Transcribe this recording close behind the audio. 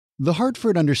The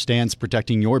Hartford understands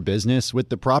protecting your business with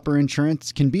the proper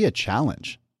insurance can be a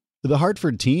challenge. The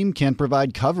Hartford team can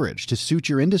provide coverage to suit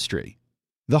your industry.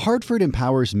 The Hartford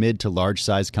empowers mid to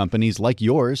large-size companies like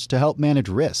yours to help manage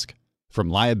risk,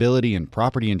 from liability and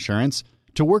property insurance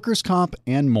to workers' comp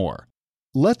and more.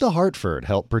 Let The Hartford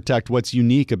help protect what's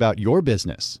unique about your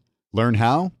business. Learn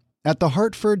how at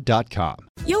thehartford.com.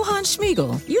 Johann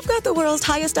Schmiegel, you've got the world's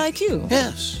highest IQ.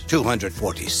 Yes,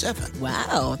 247.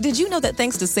 Wow. Did you know that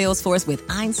thanks to Salesforce with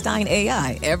Einstein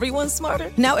AI, everyone's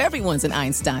smarter? Now everyone's an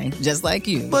Einstein, just like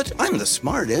you. But I'm the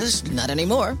smartest. Not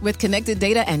anymore. With connected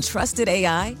data and trusted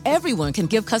AI, everyone can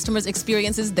give customers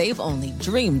experiences they've only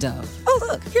dreamed of. Oh,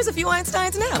 look, here's a few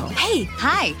Einsteins now. Hey,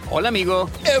 hi. Hola, amigo.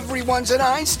 Everyone's an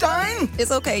Einstein?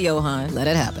 It's okay, Johann. Let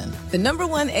it happen. The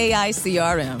 #1 AI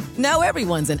CRM. Now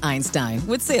everyone's an Einstein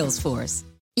with Salesforce.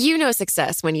 You know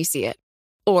success when you see it.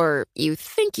 Or you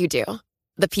think you do.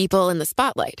 The people in the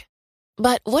spotlight.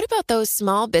 But what about those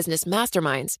small business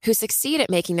masterminds who succeed at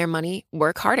making their money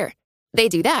work harder? They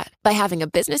do that by having a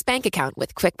business bank account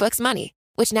with QuickBooks Money,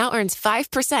 which now earns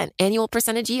 5% annual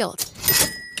percentage yield.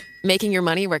 Making your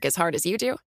money work as hard as you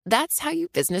do? That's how you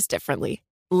business differently.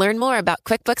 Learn more about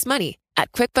QuickBooks Money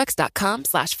at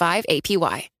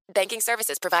quickbooks.com/5APY. Banking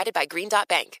services provided by Green Dot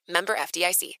Bank. Member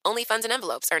FDIC. Only funds and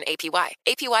envelopes earn APY.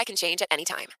 APY can change at any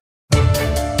time.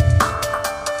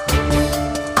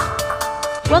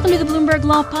 Welcome to the Bloomberg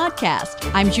Law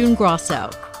Podcast. I'm June Grosso.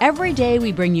 Every day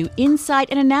we bring you insight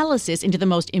and analysis into the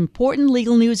most important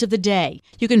legal news of the day.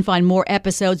 You can find more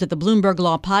episodes of the Bloomberg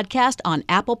Law Podcast on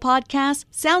Apple Podcasts,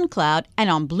 SoundCloud, and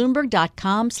on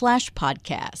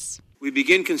Bloomberg.com/podcasts. We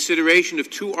begin consideration of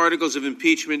 2 articles of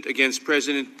impeachment against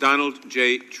President Donald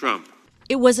J. Trump.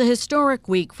 It was a historic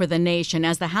week for the nation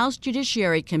as the House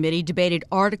Judiciary Committee debated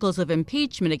articles of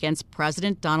impeachment against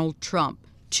President Donald Trump.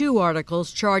 2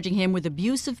 articles charging him with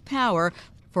abuse of power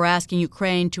for asking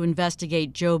Ukraine to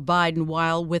investigate Joe Biden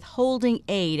while withholding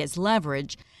aid as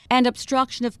leverage, and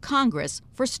obstruction of Congress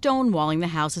for stonewalling the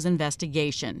House's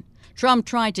investigation. Trump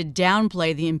tried to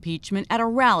downplay the impeachment at a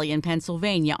rally in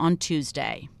Pennsylvania on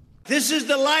Tuesday. This is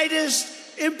the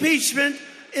lightest impeachment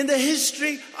in the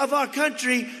history of our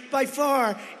country by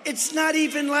far. It's not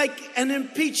even like an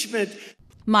impeachment.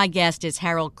 My guest is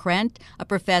Harold Krent, a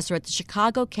professor at the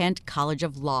Chicago-Kent College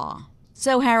of Law.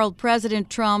 So, Harold, President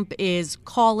Trump is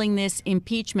calling this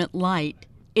impeachment light.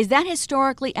 Is that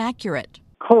historically accurate?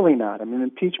 Clearly not. I mean,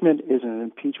 impeachment is an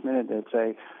impeachment. It's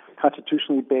a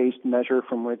constitutionally based measure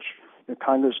from which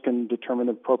Congress can determine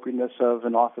the appropriateness of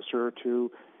an officer to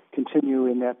continue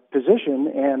in that position,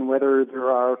 and whether there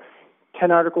are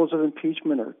 10 articles of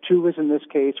impeachment or 2 as in this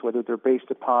case, whether they're based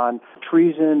upon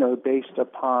treason or based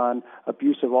upon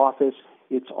abuse of office,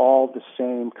 it's all the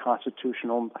same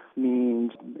constitutional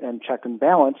means and check and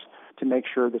balance to make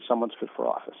sure that someone's fit for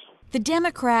office. The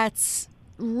Democrats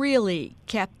really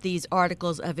kept these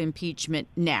articles of impeachment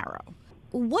narrow.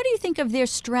 What do you think of their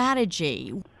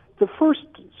strategy? The first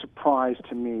surprise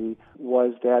to me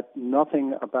was that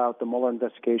nothing about the Mueller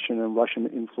investigation and Russian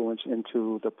influence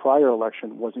into the prior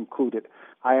election was included.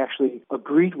 I actually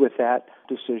agreed with that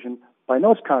decision, but I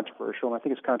know it's controversial, and I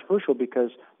think it's controversial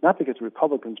because, not because of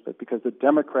Republicans, but because the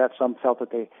Democrats, some felt that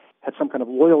they had some kind of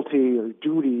loyalty or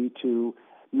duty to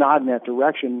nod in that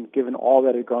direction, given all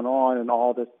that had gone on and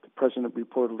all that the president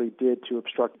reportedly did to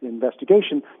obstruct the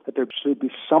investigation, that there should be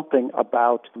something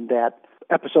about that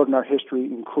episode in our history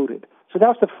included. So that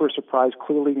was the first surprise.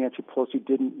 Clearly, Nancy Pelosi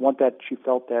didn't want that. She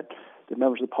felt that the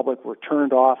members of the public were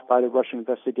turned off by the Russian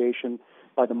investigation,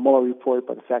 by the Mueller report,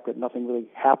 by the fact that nothing really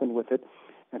happened with it.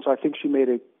 And so I think she made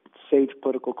a sage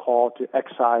political call to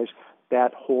excise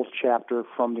that whole chapter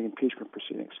from the impeachment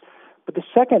proceedings. But the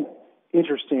second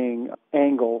interesting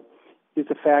angle is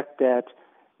the fact that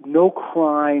no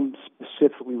crime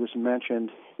specifically was mentioned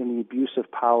in the abuse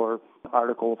of power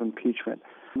article of impeachment.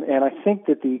 And I think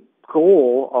that the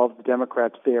goal of the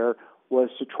Democrats there was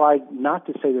to try not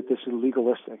to say that this is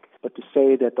legalistic, but to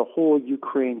say that the whole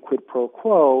Ukraine quid pro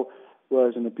quo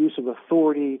was an abuse of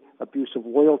authority, abuse of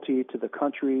loyalty to the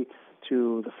country,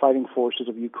 to the fighting forces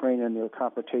of Ukraine and their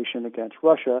confrontation against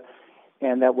Russia,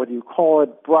 and that whether you call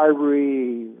it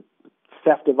bribery,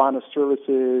 theft of honest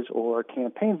services, or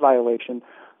campaign violation,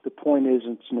 the point is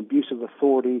it's an abuse of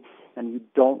authority, and you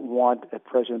don't want a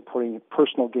president putting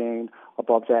personal gain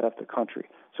above that of the country.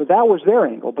 So that was their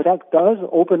angle, but that does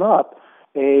open up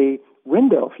a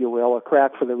window, if you will, a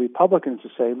crack for the Republicans to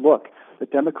say, look, the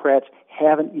Democrats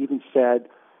haven't even said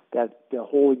that the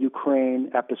whole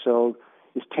Ukraine episode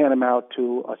is tantamount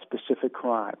to a specific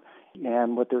crime.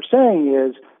 And what they're saying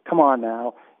is, come on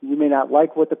now, you may not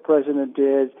like what the president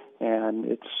did, and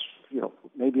it's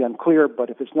maybe unclear, but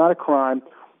if it's not a crime,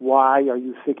 why are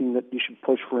you thinking that you should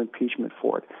push for impeachment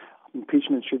for it?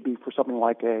 Impeachment should be for something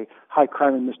like a high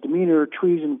crime and misdemeanor,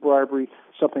 treason, bribery,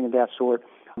 something of that sort.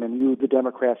 And you, the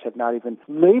Democrats, have not even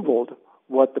labeled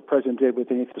what the president did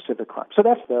with any specific crime. So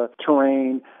that's the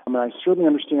terrain. I certainly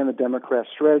understand the Democrats'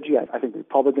 strategy. I think the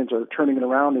Republicans are turning it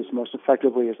around as most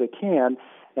effectively as they can.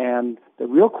 And the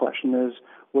real question is,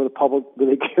 will the public, do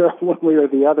they care one way or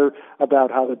the other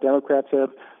about how the Democrats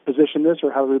have positioned this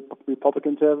or how the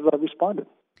Republicans have responded?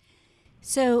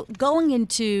 So going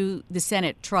into the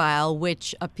Senate trial,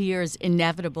 which appears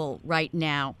inevitable right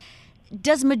now,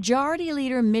 does Majority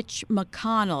Leader Mitch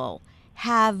McConnell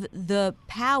have the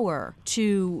power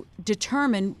to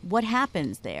determine what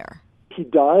happens there? He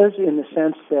does, in the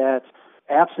sense that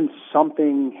absent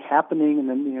something happening in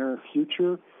the near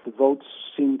future, the votes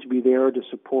seem to be there to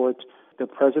support the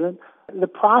president. The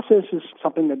process is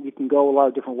something that you can go a lot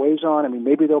of different ways on. I mean,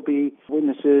 maybe there'll be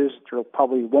witnesses, there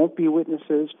probably won't be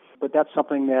witnesses, but that's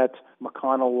something that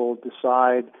McConnell will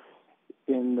decide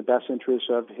in the best interest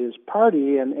of his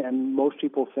party, and most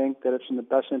people think that it's in the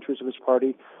best interest of his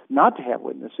party not to have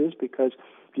witnesses, because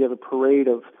if you have a parade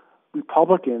of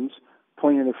Republicans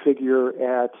pointing a figure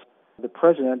at the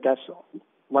president, that's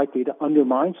likely to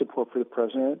undermine support for the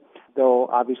president, though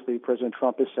obviously President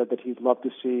Trump has said that he'd love to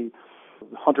see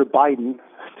Hunter Biden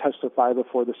testify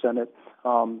before the Senate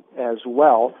as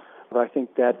well. But I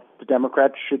think that the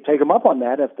Democrats should take him up on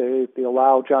that if they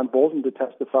allow John Bolton to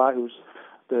testify, who's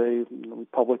the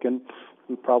Republican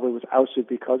who probably was ousted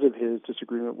because of his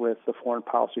disagreement with the foreign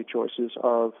policy choices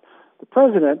of the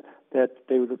president, that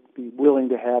they would be willing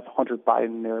to have Hunter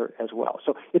Biden there as well.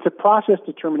 So it's a process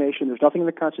determination. There's nothing in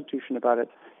the Constitution about it.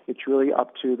 It's really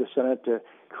up to the Senate to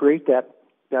create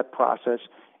that process.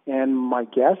 And my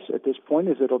guess at this point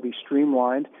is it'll be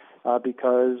streamlined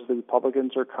because the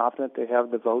Republicans are confident they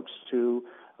have the votes to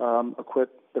acquit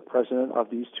the president of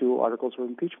these two articles of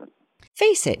impeachment.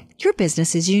 Face it, your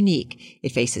business is unique.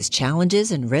 It faces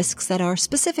challenges and risks that are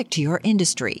specific to your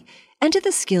industry and to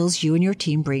the skills you and your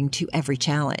team bring to every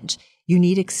challenge. You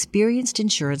need experienced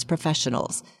insurance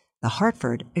professionals. The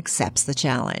Hartford accepts the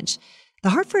challenge.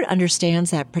 The Hartford understands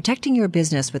that protecting your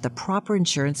business with the proper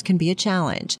insurance can be a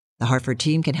challenge. The Hartford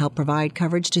team can help provide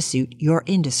coverage to suit your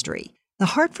industry. The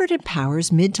Hartford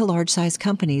empowers mid to large-size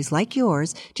companies like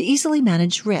yours to easily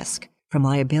manage risk, from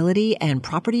liability and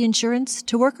property insurance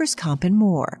to workers' comp and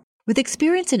more. With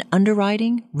experience in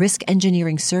underwriting, risk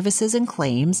engineering services, and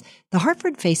claims, the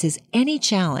Hartford faces any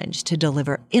challenge to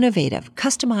deliver innovative,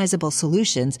 customizable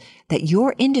solutions that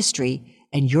your industry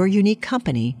and your unique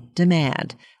company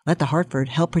demand. Let the Hartford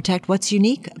help protect what's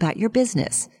unique about your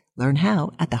business. Learn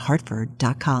how at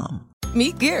thehartford.com.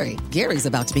 Meet Gary. Gary's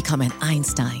about to become an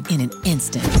Einstein in an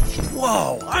instant.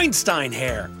 Whoa, Einstein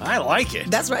hair. I like it.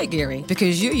 That's right, Gary,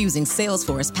 because you're using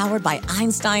Salesforce powered by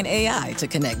Einstein AI to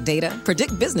connect data,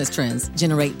 predict business trends,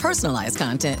 generate personalized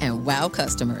content, and wow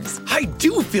customers. I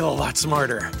do feel a lot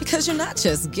smarter. Because you're not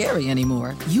just Gary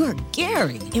anymore. You're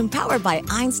Gary, empowered by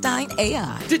Einstein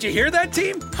AI. Did you hear that,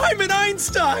 team? I'm an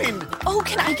Einstein. Oh,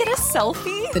 can I get a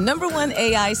selfie? The #1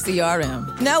 AI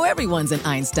CRM. Now everyone's an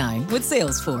Einstein with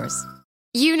Salesforce.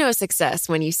 You know success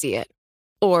when you see it.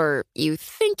 Or you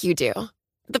think you do.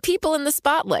 The people in the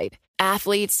spotlight.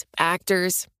 Athletes,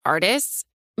 actors, artists.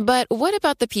 But what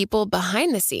about the people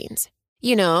behind the scenes?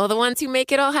 You know, the ones who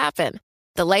make it all happen.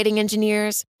 The lighting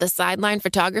engineers, the sideline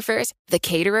photographers, the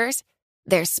caterers.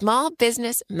 They're small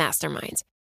business masterminds.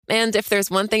 And if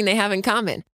there's one thing they have in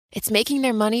common, it's making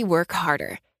their money work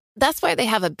harder. That's why they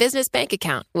have a business bank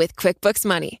account with QuickBooks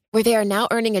Money, where they are now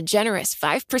earning a generous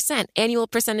 5% annual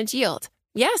percentage yield.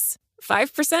 Yes,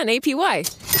 5% APY.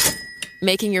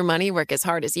 Making your money work as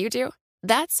hard as you do?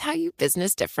 That's how you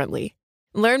business differently.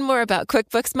 Learn more about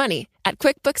QuickBooks Money at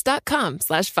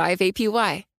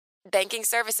quickbooks.com/5APY. Banking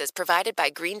services provided by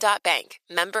Green Dot Bank,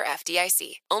 member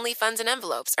FDIC. Only funds and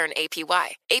envelopes earn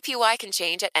APY. APY can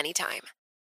change at any time.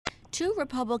 2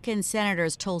 Republican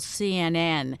senators told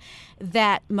CNN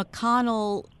that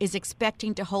McConnell is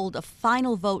expecting to hold a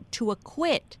final vote to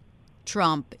acquit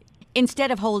Trump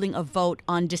instead of holding a vote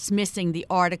on dismissing the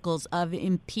articles of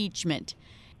impeachment.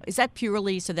 Is that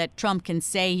purely so that Trump can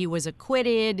say he was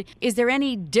acquitted? Is there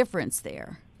any difference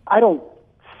there? I don't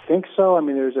think so. I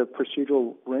mean, there's a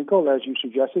procedural wrinkle, as you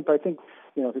suggested, but I think,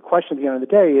 the question at the end of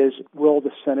the day is, will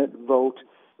the Senate vote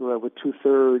with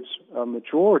 2/3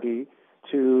 majority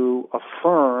to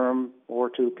affirm or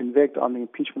to convict on the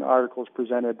impeachment articles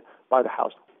presented by the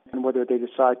House? And whether they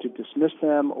decide to dismiss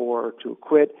them or to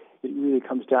acquit, it really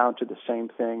comes down to the same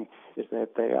thing, is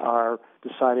that they are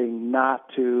deciding not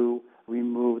to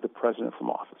remove the president from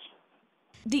office.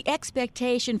 The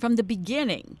expectation from the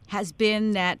beginning has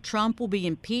been that Trump will be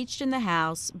impeached in the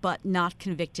House, but not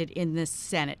convicted in the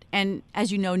Senate. And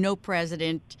as you know, no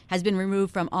president has been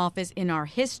removed from office in our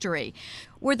history.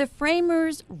 Were the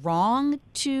framers wrong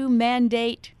to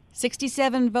mandate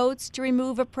 67 votes to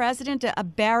remove a president, a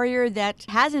barrier that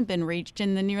hasn't been reached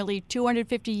in the nearly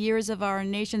 250 years of our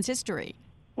nation's history?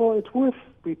 Well, it's worth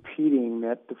repeating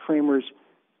that the framers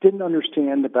didn't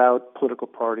understand about political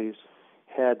parties,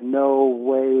 had no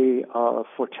way of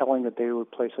foretelling that they would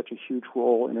play such a huge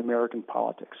role in American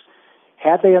politics.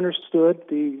 Had they understood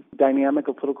the dynamic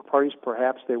of political parties,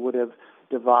 perhaps they would have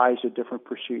devised a different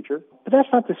procedure. But that's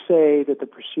not to say that the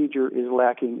procedure is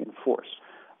lacking in force.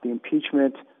 The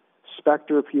impeachment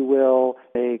specter, if you will,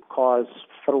 may cause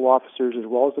federal officers as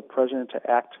well as the president to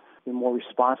act more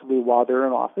responsibly while they're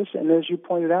in office. And as you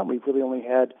pointed out, we've really only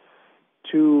had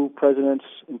 2 presidents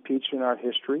impeached in our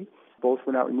history. Both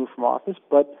were not removed from office,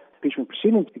 but impeachment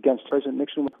proceedings against President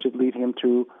Nixon should lead him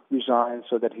to resign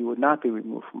so that he would not be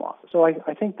removed from office. So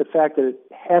I think the fact that it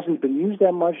hasn't been used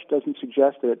that much doesn't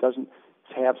suggest that it doesn't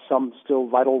have some still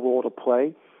vital role to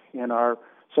play in our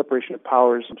separation of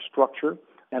powers structure,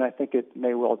 and I think it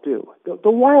may well do.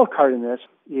 The wild card in this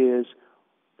is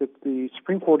that the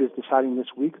Supreme Court is deciding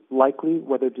this week likely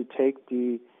whether to take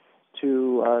the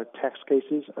 2 tax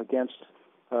cases against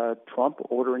Trump,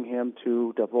 ordering him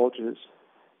to divulge his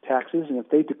taxes. And if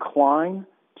they decline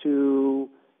to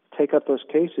take up those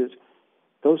cases,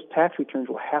 those tax returns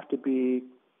will have to be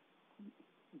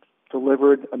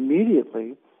delivered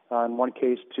immediately, in one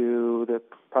case to the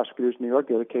prosecutors in New York,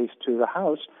 the other case to the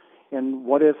House. And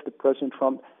what if the President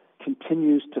Trump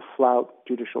continues to flout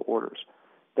judicial orders?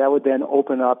 That would then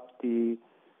open up the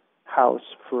House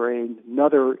for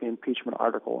another impeachment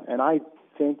article. And I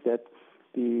think that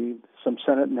some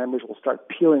Senate members will start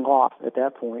peeling off at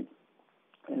that point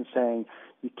and saying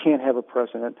you can't have a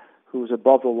president who is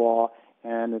above the law.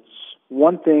 And it's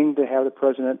one thing to have the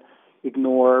president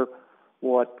ignore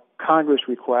what Congress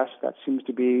requests. That seems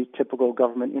to be typical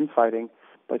government infighting.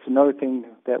 But it's another thing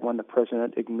that when the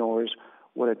president ignores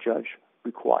what a judge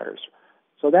requires.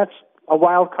 So that's a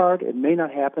wild card. It may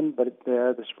not happen, but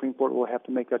the Supreme Court will have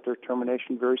to make that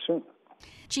determination very soon.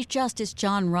 Chief Justice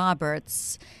John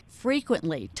Roberts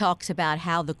frequently talks about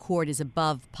how the court is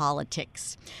above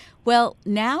politics. Well,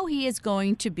 now he is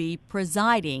going to be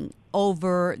presiding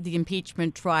over the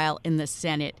impeachment trial in the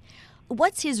Senate.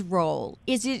 What's his role?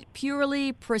 Is it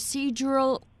purely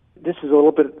procedural? This is a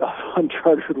little bit of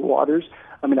uncharted waters.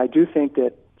 I mean, I do think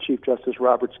that Chief Justice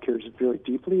Roberts cares very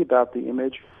deeply about the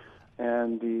image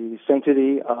and the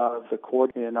sanctity of the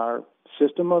court in our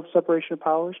system of separation of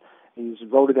powers. He's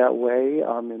voted that way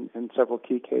in several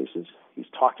key cases. He's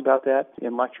talked about that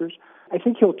in lectures. I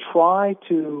think he'll try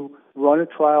to run a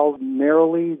trial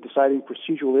narrowly, deciding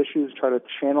procedural issues, try to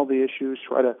channel the issues,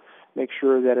 try to make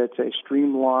sure that it's a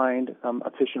streamlined,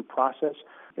 efficient process.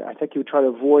 I think he would try to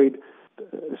avoid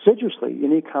assiduously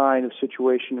any kind of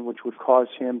situation which would cause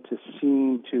him to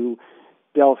seem to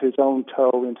delve his own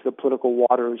toe into the political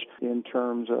waters in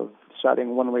terms of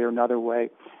deciding one way or another way.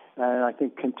 And I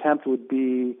think contempt would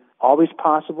be always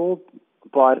possible,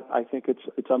 but I think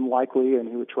it's unlikely, and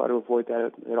he would try to avoid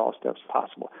that at all steps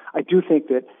possible. I do think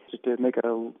that, just to make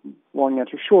a long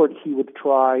answer short, he would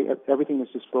try everything at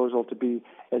his disposal to be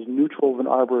as neutral of an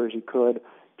arbiter as he could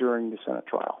during the Senate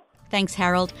trial. Thanks,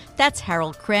 Harold. That's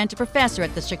Harold Krent, a professor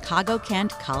at the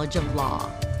Chicago-Kent College of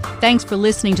Law. Thanks for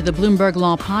listening to the Bloomberg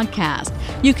Law Podcast.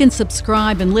 You can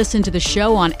subscribe and listen to the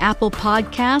show on Apple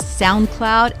Podcasts,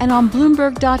 SoundCloud, and on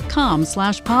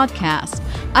Bloomberg.com/podcast.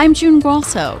 I'm June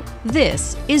Grosso.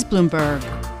 This is Bloomberg.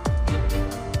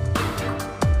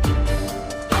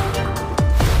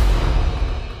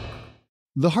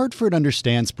 The Hartford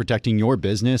understands protecting your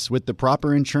business with the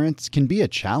proper insurance can be a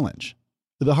challenge.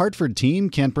 The Hartford team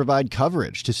can provide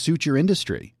coverage to suit your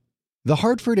industry. The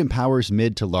Hartford empowers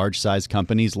mid to large-size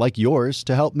companies like yours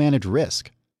to help manage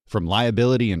risk, from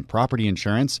liability and property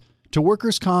insurance to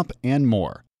workers' comp and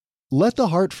more. Let The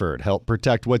Hartford help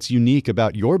protect what's unique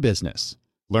about your business.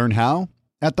 Learn how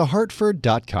at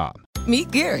thehartford.com.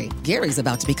 Meet Gary. Gary's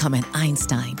about to become an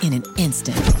Einstein in an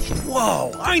instant.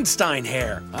 Whoa, Einstein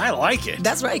hair. I like it.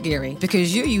 That's right, Gary,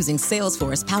 because you're using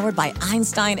Salesforce powered by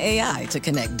Einstein AI to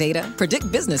connect data,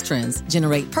 predict business trends,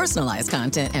 generate personalized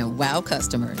content, and wow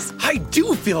customers. I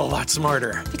do feel a lot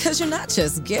smarter. Because you're not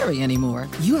just Gary anymore.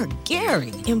 You're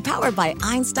Gary, empowered by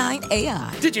Einstein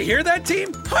AI. Did you hear that,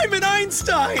 team? I'm an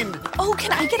Einstein. Oh,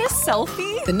 can I get a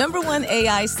selfie? The #1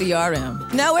 AI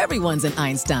CRM. Now everyone's an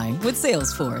Einstein with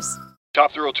Salesforce.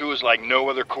 Top Thrill 2 is like no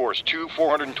other course. 2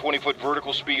 420-foot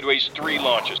vertical speedways, 3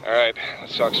 launches. All right,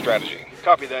 let's talk strategy.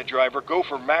 Copy that, driver. Go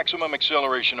for maximum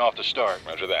acceleration off the start.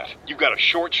 Roger that. You've got a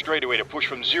short straightaway to push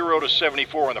from 0 to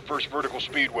 74 on the first vertical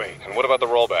speedway. And what about the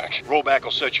rollback? Rollback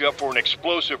will set you up for an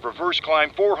explosive reverse climb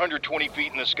 420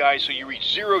 feet in the sky so you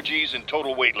reach 0 G's in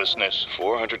total weightlessness.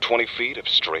 420 feet of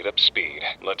straight-up speed.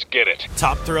 Let's get it.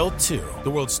 Top Thrill 2,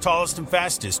 the world's tallest and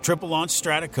fastest triple-launch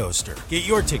strata coaster. Get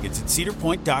your tickets at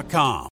cedarpoint.com.